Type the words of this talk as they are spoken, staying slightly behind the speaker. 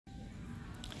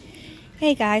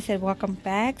Hey guys, and welcome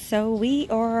back. So we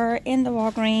are in the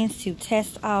Walgreens to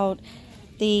test out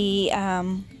the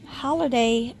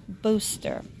holiday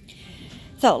booster.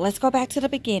 So let's go back to the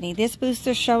beginning. This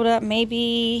booster showed up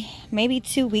maybe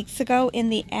 2 weeks ago in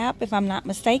the app, if I'm not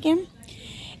mistaken.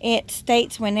 It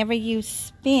states whenever you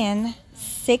spend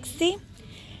 $60,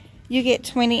 you get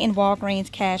 $20 in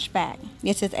Walgreens cash back.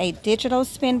 This is a digital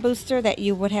spend booster that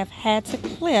you would have had to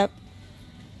clip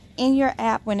in your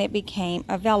app when it became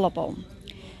available.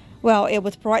 Well, it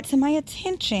was brought to my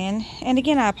attention, and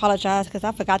again I apologize because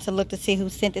I forgot to look to see who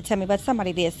sent it to me, but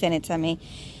somebody did send it to me.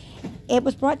 It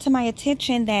was brought to my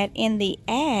attention that in the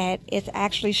ad it's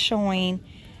actually showing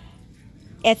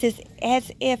as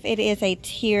if it is a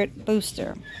tiered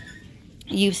booster.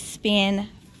 You spend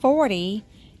 $40,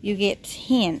 you get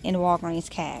 $10 in Walgreens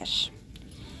cash.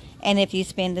 And if you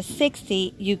spend the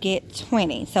 $60, you get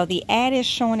 $20. So the ad is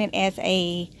showing it as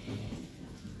a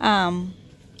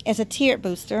tiered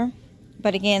booster,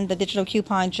 but again the digital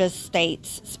coupon just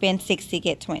states spend $60,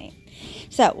 get $20.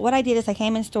 So what I did is I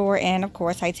came in store and of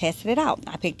course I tested it out.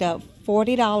 I picked up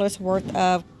 $40 worth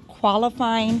of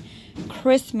qualifying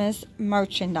Christmas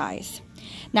merchandise.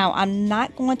 Now I'm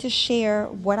not going to share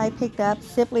what I picked up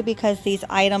simply because these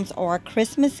items are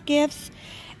Christmas gifts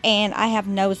and I have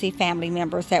nosy family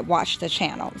members that watch the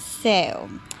channel, so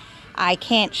I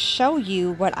can't show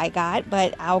you what I got,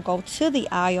 but I'll go to the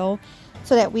aisle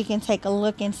so that we can take a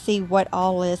look and see what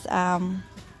all is,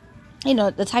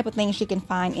 the type of things you can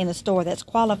find in the store that's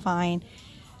qualifying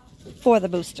for the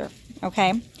booster.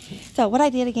 Okay, so what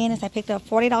I did again is I picked up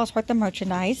 $40 worth of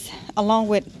merchandise along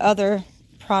with other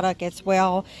product as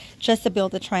well, just to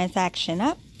build the transaction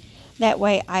up. That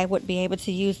way I would be able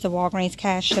to use the Walgreens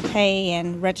cash to pay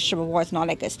and register rewards and all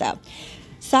that good stuff.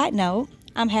 Side note,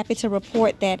 I'm happy to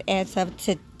report that as of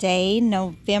today,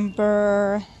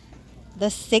 November the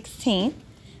 16th,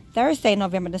 Thursday,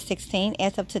 November the 16th,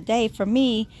 as of today, for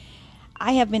me,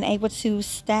 I have been able to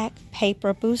stack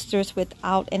paper boosters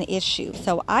without an issue.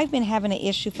 So I've been having an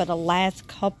issue for the last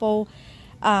couple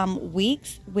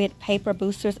weeks with paper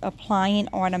boosters applying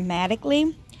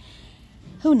automatically.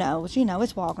 Who knows?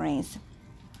 It's Walgreens.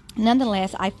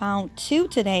 Nonetheless, I found 2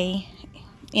 today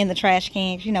in the trash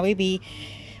cans.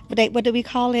 What do we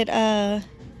call it?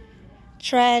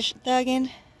 Trash thugging.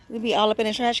 We be all up in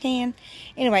the trash can.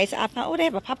 Anyways, I found, they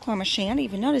have a popcorn machine. I didn't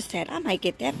even notice that. I might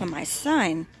get that for my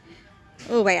son.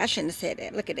 Oh, wait, I shouldn't have said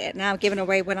that. Look at that. Now I'm giving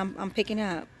away what I'm picking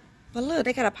up. But look,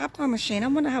 they got a popcorn machine. I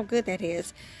wonder how good that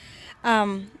is.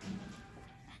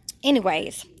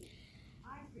 Anyways,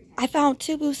 I found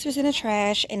 2 boosters in the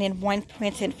trash and then 1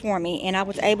 printed for me, and I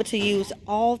was able to use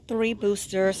all 3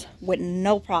 boosters with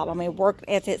no problem. It worked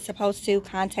as it's supposed to,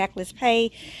 contactless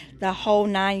pay, the whole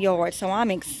 9 yards. So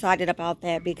I'm excited about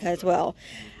that because, well,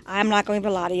 I'm not going to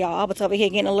lie to y'all. I was over here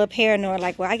getting a little paranoid,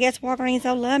 like, well, I guess Walgreens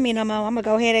don't love me no more. I'm going to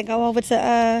go ahead and go over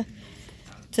to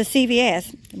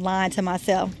CVS. Lying to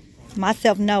myself.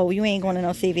 No, you ain't going to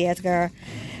no CVS, girl.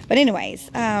 But anyways,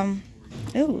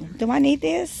 ooh, do I need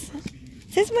this?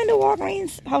 Since when do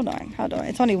Walgreens? Hold on.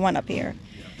 It's only one up here.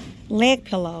 Leg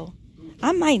pillow.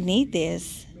 I might need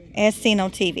this as seen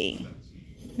on TV.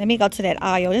 Let me go to that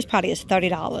aisle. This probably is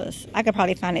 $30. I could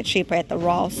probably find it cheaper at the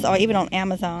Ross or even on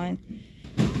Amazon.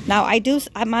 Now,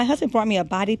 my husband brought me a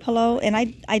body pillow, and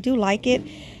I do like it.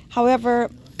 However,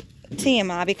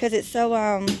 TMI, because it's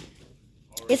so,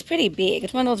 it's pretty big.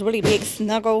 It's one of those really big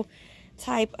snuggle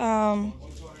type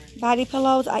body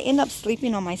pillows. I end up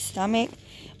sleeping on my stomach,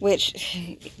 which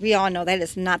we all know that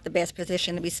is not the best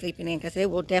position to be sleeping in because it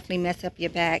will definitely mess up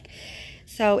your back.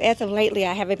 So as of lately,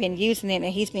 I haven't been using it, and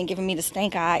he's been giving me the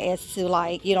stink eye as to,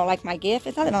 like, you don't like my gift.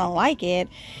 It's not that I don't like it.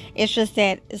 It's just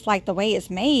that it's like the way it's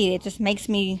made. It just makes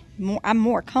me I'm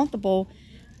more comfortable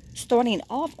starting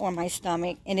off on my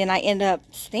stomach, and then I end up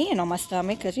staying on my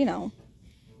stomach because,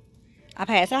 I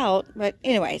pass out. But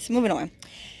anyways, moving on.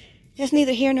 Just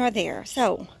neither here nor there.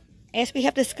 So as we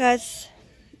have discussed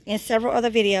in several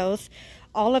other videos,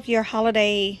 all of your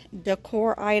holiday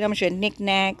decor items, your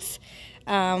knickknacks,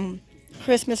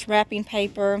 Christmas wrapping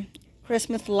paper,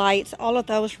 Christmas lights, all of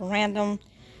those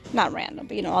not random,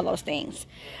 but all those things.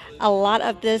 A lot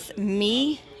of this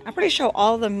I'm pretty sure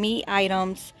all the me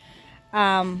items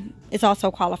is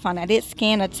also qualifying. I did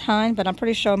scan a ton, but I'm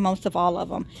pretty sure most of all of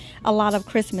them. A lot of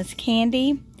Christmas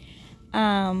candy,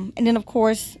 and then of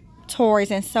course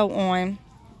toys and so on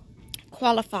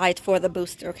qualified for the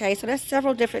booster. Okay, so there's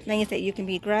several different things that you can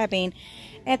be grabbing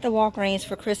at the Walgreens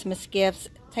for Christmas gifts,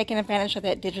 taking advantage of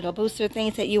that digital booster,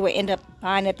 things that you would end up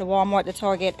buying at the Walmart, the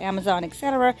Target, Amazon,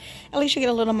 etc. At least you get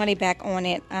a little money back on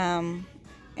it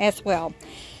as well.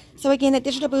 So again, the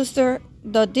digital booster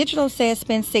the digital says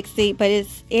spend 60, but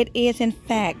it is in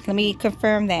fact, let me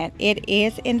confirm that, it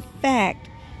is in fact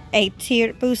a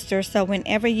tiered booster. So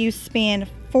whenever you spend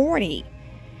 40,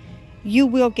 you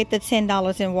will get the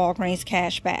 $10 in Walgreens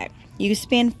cash back. You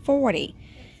spend 40,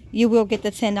 you will get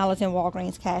the $10 in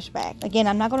Walgreens cash back. Again,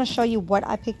 I'm not going to show you what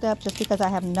I picked up just because I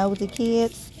have nosy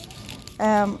kids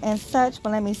and such,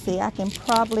 but let me see. I can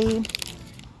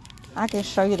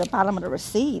show you the bottom of the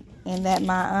receipt, and that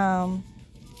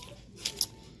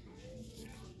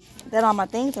that all my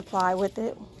things apply with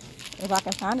it. If I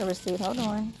can find the receipt. Hold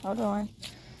on.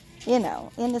 You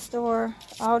know, in the store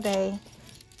all day,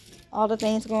 all the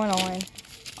things going on,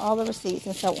 all the receipts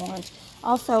and so on.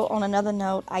 Also, on another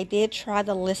note, I did try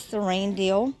the Listerine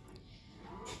deal.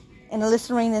 And the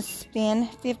Listerine is spend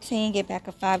 15, get back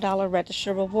a $5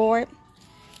 register reward.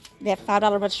 That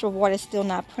 $5 register reward is still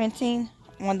not printing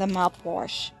on the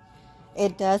mouthwash.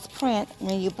 It does print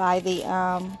when you buy the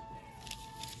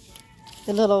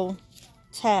little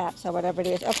tabs or whatever it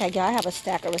is. Okay, yeah, I have a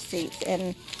stack of receipts,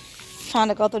 and trying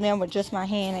to go through them with just my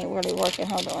hand ain't really working.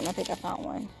 Hold on, I think I found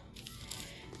one.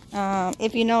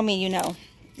 If you know me, you know.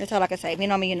 That's all I can say. If you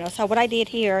know me, you know. So what I did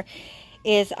here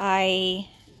is I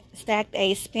stacked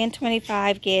a spend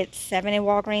 25, get 7 in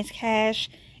Walgreens cash,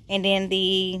 and then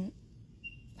the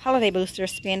holiday booster,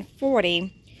 spend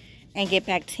 40 and get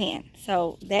back 10.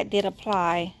 So that did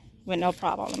apply with no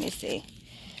problem. Let me see,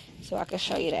 so I can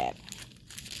show you that.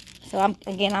 So I'm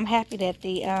happy that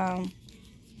the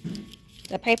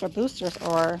paper boosters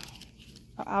are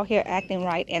out here acting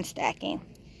right and stacking.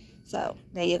 So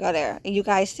there you go there. And you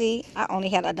guys see, I only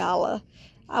had $1.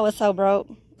 I was so broke.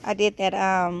 I did that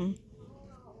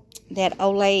that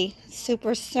Olay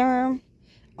Super Serum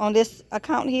on this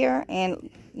account here, and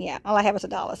yeah, all I have is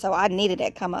 $1. So I needed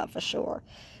that come up for sure.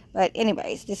 But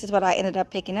anyways, this is what I ended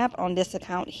up picking up on this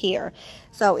account here.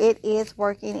 So it is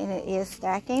working and it is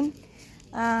stacking.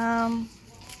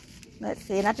 Let's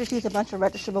see, and I just used a bunch of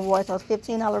register rewards. Those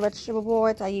 $15 register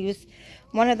rewards, I used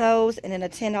one of those, and then a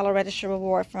 $10 register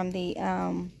reward from the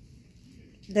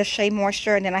Shea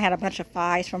Moisture, and then I had a bunch of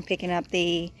 5s from picking up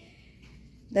the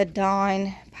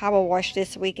Dawn Power Wash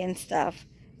this week and stuff.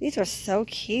 These are so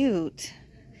cute.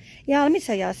 Y'all, let me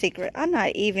tell y'all a secret. I'm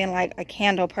not even like a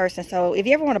candle person. So if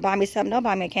you ever want to buy me something, don't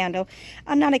buy me a candle.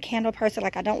 I'm not a candle person.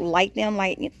 Like, I don't light them.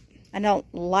 Like, I don't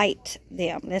light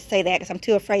them. Let's say that, because I'm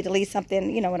too afraid to leave something,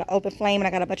 you know, in an open flame, and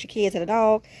I got a bunch of kids and a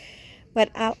dog. But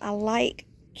I like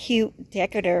cute,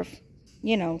 decorative,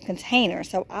 you know, containers.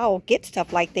 So I'll get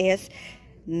stuff like this.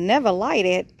 Never light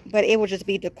it, but it will just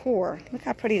be decor. Look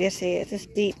how pretty this is. It's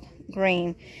deep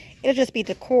green. It'll just be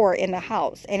decor in the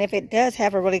house. And if it does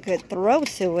have a really good throw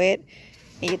to it,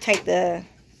 and you take the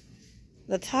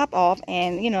top off,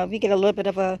 and, you know, if you get a little bit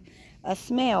of a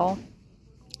smell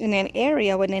in an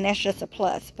area, and then that's just a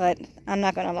plus. But I'm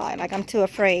not gonna lie, like, I'm too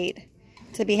afraid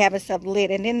to be having stuff lit.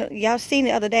 And then y'all seen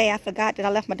the other day, I forgot that I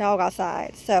left my dog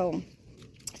outside. So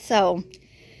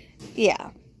yeah,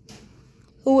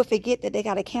 who would forget that they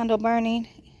got a candle burning?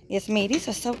 It's me. These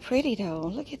are so pretty though.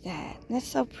 Look at that. That's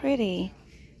so pretty.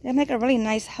 They make a really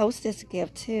nice hostess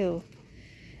gift too.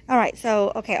 All right,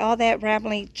 so okay, all that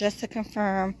rambling just to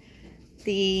confirm,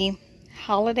 the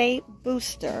holiday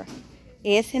booster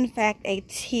is in fact a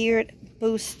tiered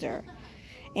booster,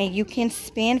 and you can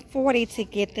spend 40 to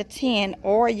get the 10,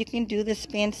 or you can do the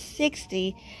spend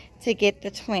 60 to get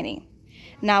the 20.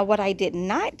 Now, what I did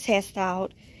not test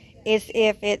out is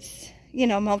if it's, you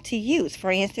know, multi-use.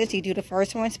 For instance, you do the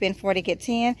first one, spend 40, get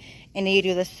 10, and then you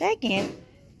do the second,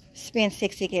 spend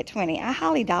 60, get 20. I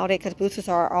highly doubt it, because boosters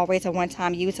are always a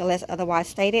one-time use unless otherwise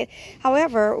stated.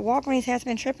 However, Walgreens has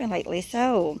been tripping lately,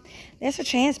 so there's a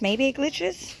chance maybe it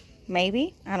glitches.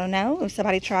 Maybe. I don't know. If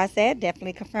somebody tries that,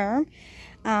 definitely confirm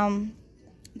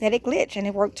that it glitched and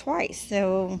it worked twice.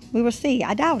 So we will see.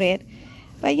 I doubt it.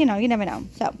 But, you know, you never know.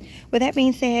 So, with that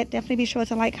being said, definitely be sure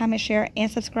to like, comment, share,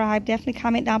 and subscribe. Definitely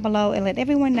comment down below and let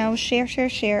everyone know, share,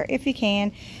 if you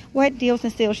can, what deals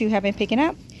and steals you have been picking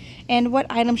up, and what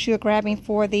items you're grabbing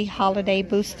for the holiday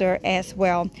booster as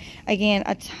well. Again,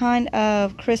 a ton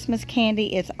of Christmas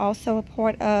candy is also a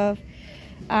part of,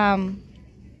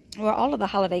 well, all of the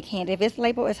holiday candy. If it's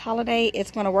labeled as holiday, it's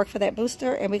going to work for that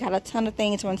booster. And we got a ton of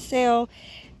things on sale,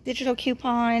 digital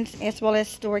coupons, as well as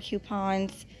store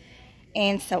coupons,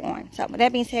 and so on. So with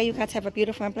that being said, you guys have a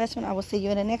beautiful and blessed one. I will see you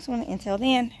in the next one. Until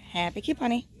then, happy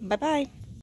couponing. Bye-bye.